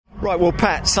Right, well,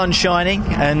 Pat, sun's shining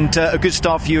and a good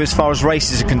start for you as far as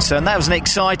races are concerned. That was an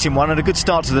exciting one and a good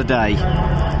start to the day.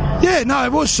 Yeah, no,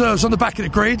 it was on the back of the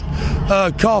grid.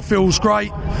 Car feels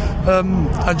great.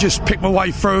 I just picked my way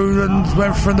through and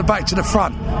went from the back to the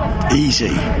front.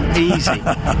 Easy.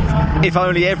 If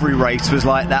only every race was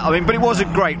like that. I mean, but it was a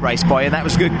great race by you, and that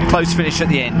was a good close finish at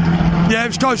the end. Yeah, it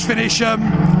was a close finish.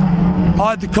 I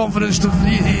had the confidence to,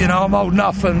 I'm old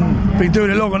enough and been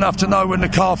doing it long enough to know when the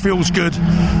car feels good,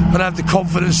 and have the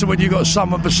confidence that when you've got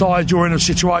someone beside you in a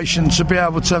situation to be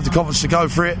able to have the confidence to go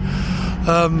for it.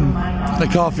 The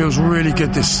car feels really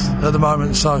good at the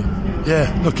moment, so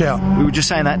yeah, look out. We were just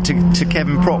saying that to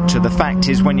Kevin Proctor. The fact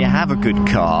is, when you have a good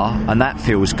car and that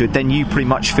feels good, then you pretty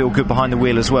much feel good behind the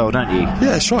wheel as well, don't you? Yeah,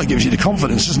 that's right. It gives you the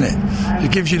confidence, doesn't it?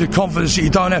 It gives you the confidence that you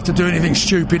don't have to do anything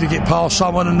stupid to get past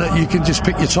someone, and that you can just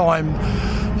pick your time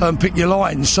and pick your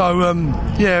line. So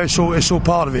yeah, it's all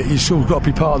part of it. You've still got to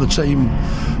be part of the team,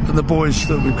 and the boys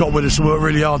that we've got with us have worked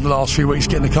really hard in the last few weeks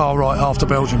getting the car right after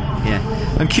Belgium. Yeah,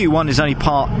 and Q1 is only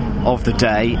part of the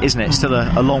day, isn't it? Still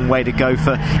a long way to go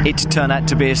for it to turn out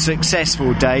to be a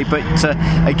successful day, but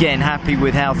again, happy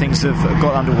with how things have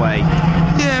got underway.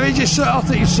 Yeah, I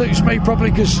think it suits me probably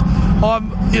because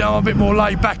I'm a bit more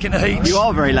laid back in the heats. You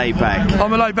are very laid back.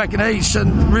 I'm laid back in the heats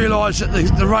and realise that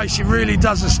the racing really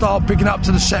doesn't start picking up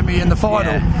to the semi and the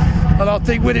final. Yeah. And I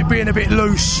think with it being a bit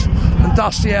loose and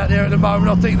dusty out there at the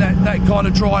moment, I think that kind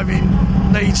of driving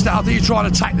needs that. I think you're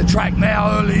trying to attack the track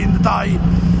now early in the day.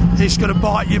 It's going to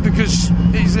bite you because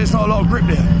there's not a lot of grip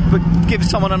there. But give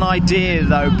someone an idea,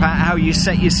 though, Pat, how you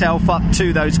set yourself up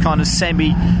to those kind of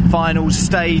semi-final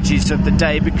stages of the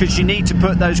day, because you need to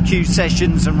put those Q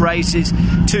sessions and races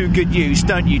to good use,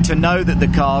 don't you, to know that the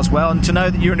car's well and to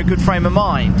know that you're in a good frame of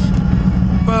mind.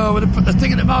 Well, the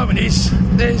thing at the moment is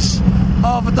there's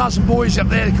half a dozen boys up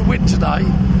there that can win today,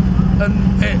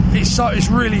 and it's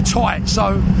really tight.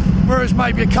 So whereas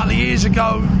maybe a couple of years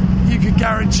ago you could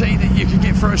guarantee that you could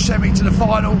get through a semi to the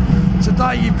final,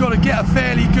 today you've got to get a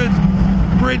fairly good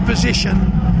grid position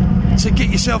to get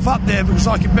yourself up there, because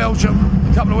like in Belgium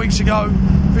a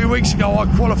few weeks ago I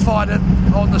qualified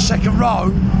on the second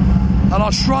row and I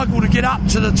struggled to get up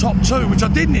to the top two, which I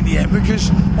didn't in the end, because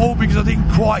I didn't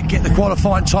quite get the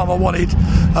qualifying time I wanted,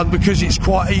 and because it's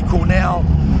quite equal now,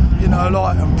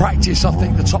 like in practice I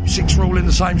think the top six are all in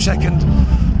the same second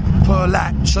per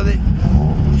lap, so that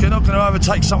you're not going to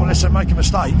overtake someone unless they make a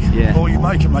mistake, or you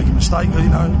make them make a mistake,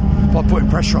 by putting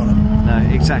pressure on them.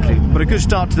 No, exactly. But a good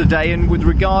start to the day, and with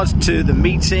regards to the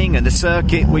meeting and the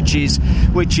circuit, which is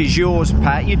yours,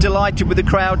 Pat, you're delighted with the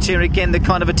crowds here again, the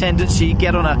kind of attendance you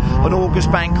get on an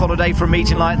August bank holiday for a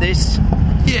meeting like this?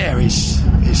 Yeah,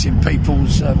 it's in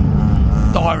people's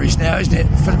diaries now, isn't it,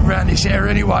 around this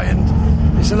area anyway,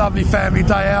 and it's a lovely family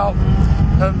day out,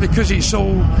 and because it's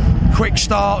all quick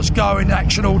starts, going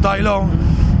action all day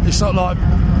long, it's not like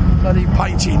bloody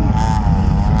painting.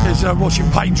 There's watching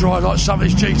paint dry like some of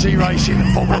this GT racing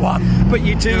and Formula 1. But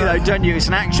you do, though, don't you? It's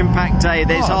an action-packed day.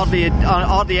 There's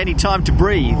hardly any time to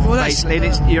breathe, basically,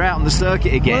 and you're out on the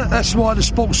circuit again. Well, that's why the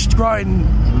sport's growing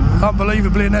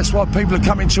unbelievably, and that's why people are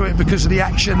coming to it, because of the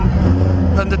action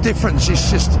and the difference. It's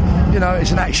just,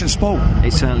 it's an action sport.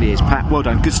 It certainly is. Pat, well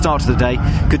done. Good start to the day.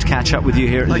 Good to catch up with you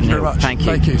here at Lydden Hill. Thank you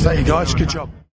very much. Thank you, guys. Good job.